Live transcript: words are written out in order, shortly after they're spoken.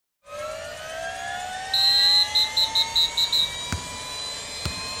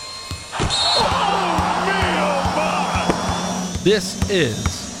This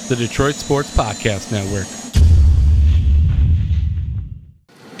is the Detroit Sports Podcast Network.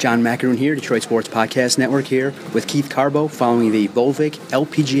 John McEnroe here, Detroit Sports Podcast Network here with Keith Carbo following the Volvic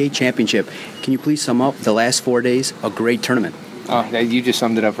LPGA Championship. Can you please sum up the last 4 days? A great tournament. Oh, you just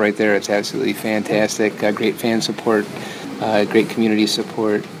summed it up right there. It's absolutely fantastic. Great fan support, great community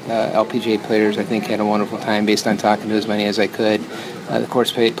support. LPGA players, I think, had a wonderful time based on talking to as many as I could. The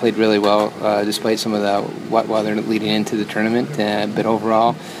course played really well despite some of the wet weather leading into the tournament. But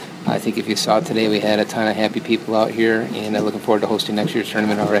overall, I think if you saw it today, we had a ton of happy people out here, and looking forward to hosting next year's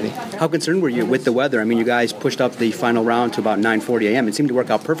tournament already. How concerned were you with the weather? I mean, you guys pushed up the final round to about 9:40 a.m. It seemed to work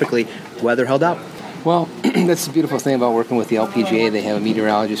out perfectly. Weather held out. Well, that's the beautiful thing about working with the LPGA. They have a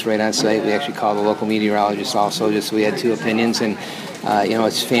meteorologist right on site. We actually called the local meteorologist also, just so we had two opinions. And,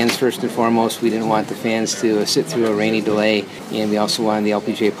 it's fans first and foremost. We didn't want the fans to sit through a rainy delay, and we also wanted the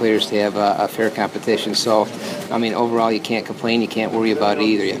LPGA players to have a fair competition. So, overall, you can't complain. You can't worry about it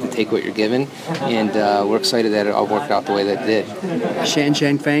either. You have to take what you're given, and we're excited that it all worked out the way that it did. Shan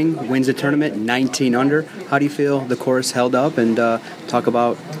Shan Feng wins the tournament, 19 under. How do you feel the course held up? And talk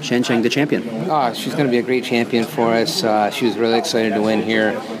about Shan Shan, the champion. Oh, she's going to be a great champion for us. She was really excited to win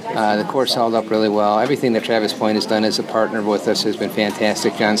here. The course held up really well. Everything that Travis Point has done as a partner with us has been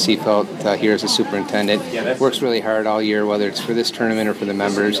fantastic. John Seifelt here as a superintendent works really hard all year, whether it's for this tournament or for the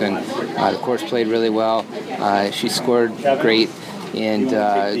members. And the course played really well. She scored great and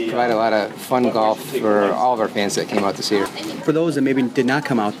provided a lot of fun golf for all of our fans that came out to see her. For those that maybe did not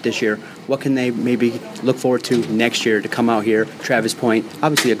come out this year, what can they maybe look forward to next year to come out here? Travis Point,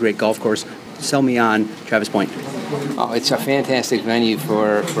 obviously a great golf course. Sell me on Travis Point. Oh, it's a fantastic venue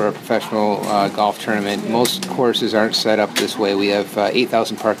for a professional golf tournament. Most courses aren't set up this way. We have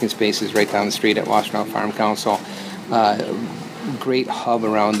 8,000 parking spaces right down the street at Washtenaw Farm Council. Great hub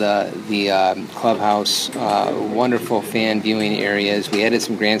around the clubhouse. Wonderful fan viewing areas. We added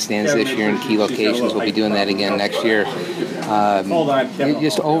some grandstands this year in key locations. We'll be doing that again next year.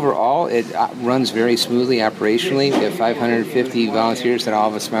 Just overall, it runs very smoothly operationally. We have 550 volunteers that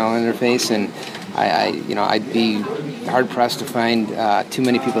all have a smile on their face, and I'd be hard-pressed to find too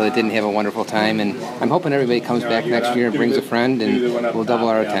many people that didn't have a wonderful time, and I'm hoping everybody comes back next year and brings a friend, and we'll double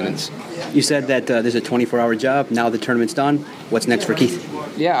our attendance. You said that there's a 24-hour job. Now the tournament's done. What's next for Keith?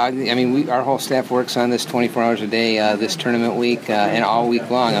 Yeah, our whole staff works on this 24 hours a day this tournament week and all week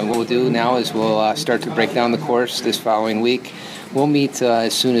long. And what we'll do now is we'll start to break down the course this following week. We'll meet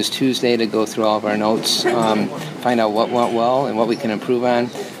as soon as Tuesday to go through all of our notes, find out what went well and what we can improve on.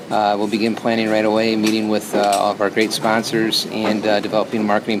 We'll begin planning right away, meeting with all of our great sponsors and developing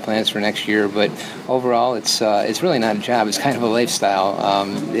marketing plans for next year. But overall, it's really not a job. It's kind of a lifestyle.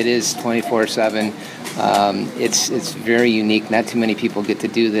 It is 24/7. It's very unique. Not too many people get to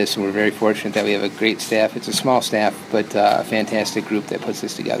do this, and we're very fortunate that we have a great staff. It's a small staff, but a fantastic group that puts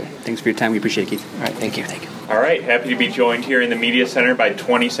this together. Thanks for your time. We appreciate it, Keith. All right, thank you. Thank you. All right, happy to be joined here in the Media Center by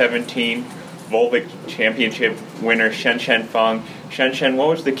 2017 Volvic Championship winner Shan Shan Feng. Shan Shan, what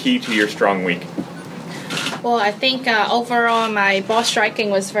was the key to your strong week? Well, I think overall my ball striking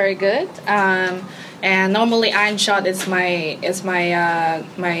was very good, and normally iron shot is my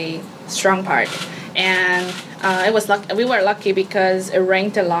strong part. And we were lucky because it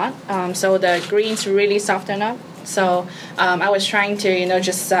rained a lot, so the greens really softened up. So I was trying to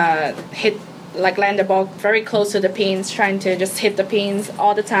just land the ball very close to the pins, trying to just hit the pins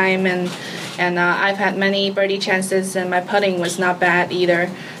all the time, and I've had many birdie chances, and my putting was not bad either.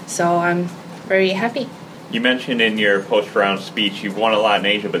 So I'm very happy. You mentioned in your post-round speech you've won a lot in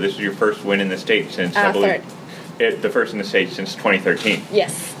Asia, but this is your first win in the States since, I believe, the first in the States since 2013.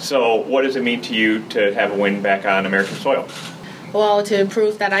 Yes. So what does it mean to you to have a win back on American soil? Well, to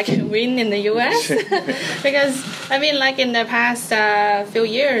prove that I can win in the U.S. Because, in the past few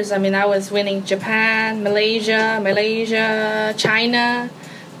years, I was winning Japan, Malaysia, China,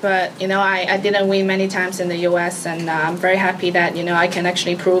 but, I didn't win many times in the U.S., and I'm very happy that, I can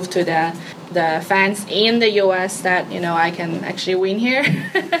actually prove to the fans in the U.S. that, I can actually win here.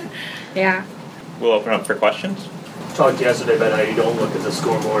 Yeah. We'll open up for questions. Talked yesterday about how you don't look at the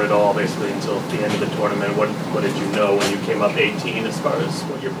scoreboard at all, basically, until the end of the tournament. What did you know when you came up 18 as far as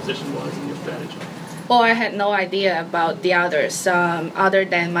what your position was and your strategy? Well, I had no idea about the others, other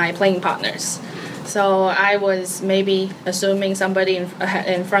than my playing partners. So I was maybe assuming somebody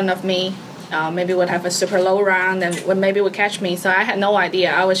in front of me maybe would have a super low round and maybe would catch me. So I had no idea.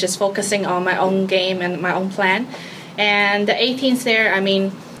 I was just focusing on my own game and my own plan. And the 18th there,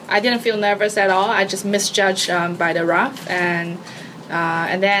 I didn't feel nervous at all. I just misjudged by the rough, and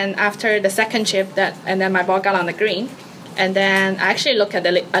then after the second chip, and then my ball got on the green, and then I actually looked at the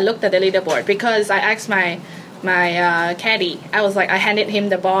leaderboard because I asked my my caddy. I was like, I handed him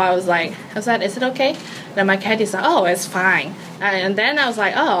the ball. I was like, is it okay? Then my caddy said, oh, it's fine. And then I was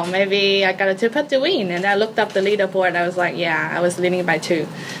like, oh, maybe I got a 2-putt to win. And I looked up the leaderboard. I was like, yeah, I was leading by 2.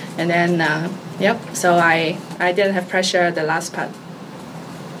 And then, so I didn't have pressure at the last putt.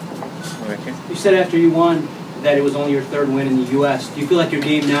 You said after you won that it was only your 3rd win in the U.S. Do you feel like your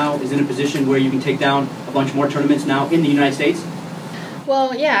game now is in a position where you can take down a bunch more tournaments now in the United States?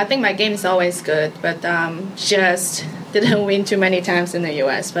 Well, yeah, I think my game is always good, but just didn't win too many times in the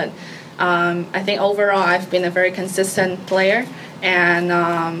U.S. But I think overall I've been a very consistent player, and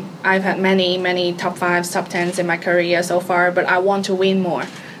I've had many top 5s, top 10s in my career so far, but I want to win more.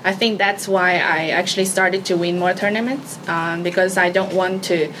 I think that's why I actually started to win more tournaments, because I don't want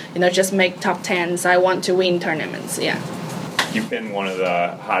to, just make top 10s. I want to win tournaments, yeah. You've been one of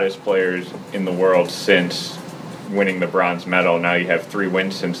the hottest players in the world since winning the bronze medal. Now you have 3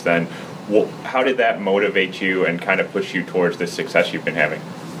 wins since then. How did that motivate you and kind of push you towards the success you've been having?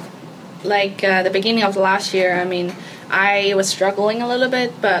 Like the beginning of last year, I was struggling a little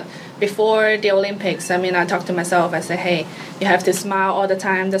bit, but before the Olympics, I talked to myself. I said, hey, you have to smile all the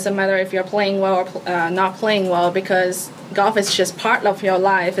time. Doesn't matter if you're playing well or not playing well, because golf is just part of your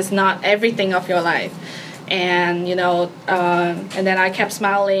life. It's not everything of your life. And, and then I kept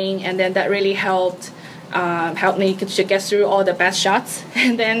smiling, and then that really helped me to get through all the bad shots.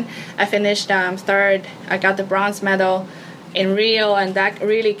 And then I finished 3rd. I got the bronze medal in Rio, and that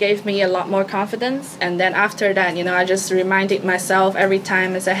really gave me a lot more confidence. And then after that, I just reminded myself every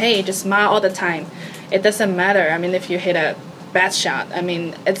time, I said, hey, just smile all the time. It doesn't matter. If you hit a bad shot,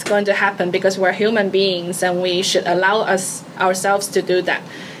 it's going to happen, because we're human beings and we should allow ourselves to do that.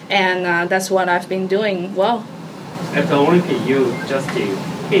 And that's what I've been doing well. At the Olympic, you just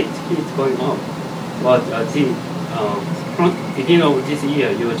hit going up. But I think from beginning of this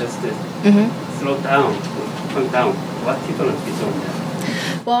year, you just slowed down, calm down. What difference between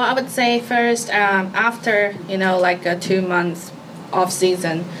that? Well, I would say first, after, like a 2 months off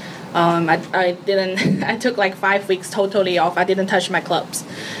season, I took like 5 weeks totally off. I didn't touch my clubs.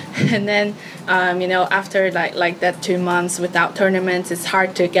 And then, after like that 2 months without tournaments, it's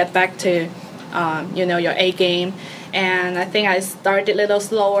hard to get back to, your A game. And I think I started a little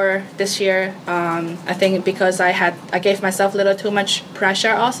slower this year. I think because I gave myself a little too much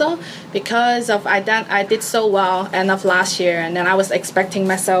pressure also, because of I did so well end of last year, and then I was expecting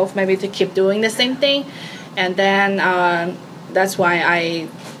myself maybe to keep doing the same thing, and then that's why I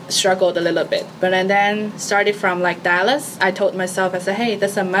struggled a little bit. But and then started from like Dallas, I told myself, I said, hey, it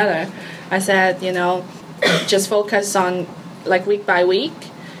doesn't matter. I said, just focus on like week by week.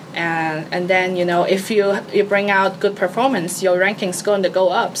 And then, if you bring out good performance, your ranking's going to go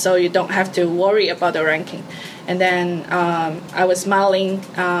up, so you don't have to worry about the ranking. And then I was smiling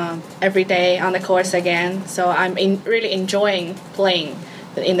every day on the course again, so I'm really enjoying playing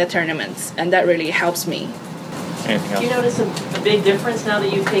in the tournaments, and that really helps me. Anything else? Do you notice a big difference now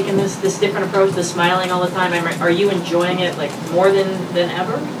that you've taken this different approach, the smiling all the time? Are you enjoying it like more than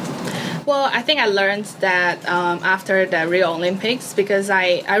ever? Well, I think I learned that after the Rio Olympics, because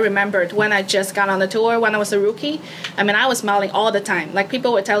I remembered when I just got on the tour when I was a rookie. I was smiling all the time. Like,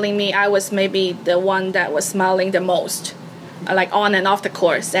 people were telling me I was maybe the one that was smiling the most, like on and off the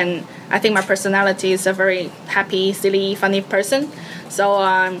course. And I think my personality is a very happy, silly, funny person. So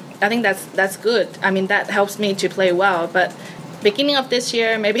I think that's good. That helps me to play well. But beginning of this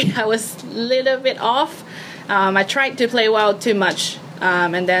year, maybe I was a little bit off. I tried to play well too much,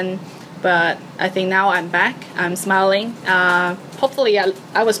 but I think now I'm back. I'm smiling. Hopefully,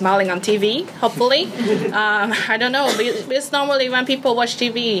 I was smiling on TV. Hopefully. I don't know. Because normally when people watch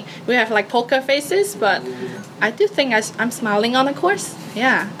TV, we have like poker faces. But I do think I'm smiling on the course.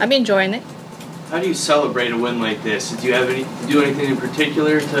 Yeah, I'm enjoying it. How do you celebrate a win like this? Do you do anything in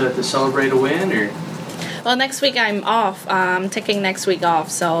particular to celebrate a win, or? Well, next week I'm off. I'm taking next week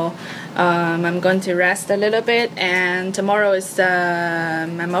off, so I'm going to rest a little bit. And tomorrow is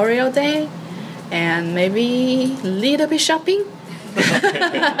Memorial Day, and maybe a little bit shopping,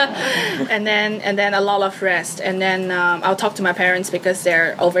 and then a lot of rest. And then I'll talk to my parents because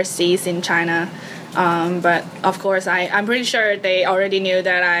they're overseas in China. But of course, I'm pretty sure they already knew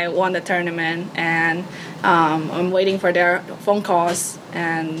that I won the tournament, and I'm waiting for their phone calls.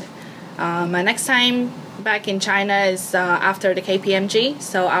 And my next time back in China is after the KPMG,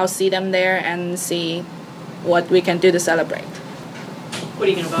 so I'll see them there and see what we can do to celebrate. What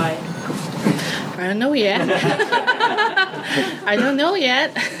are you gonna buy? I don't know yet.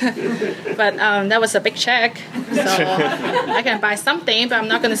 But that was a big check, so I can buy something, but I'm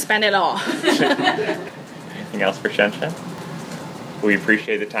not going to spend it all. Anything else for Shen Shen? We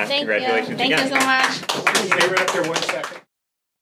appreciate the time. Thank Congratulations you. again. Thank you so much. Stay right up there 1 second.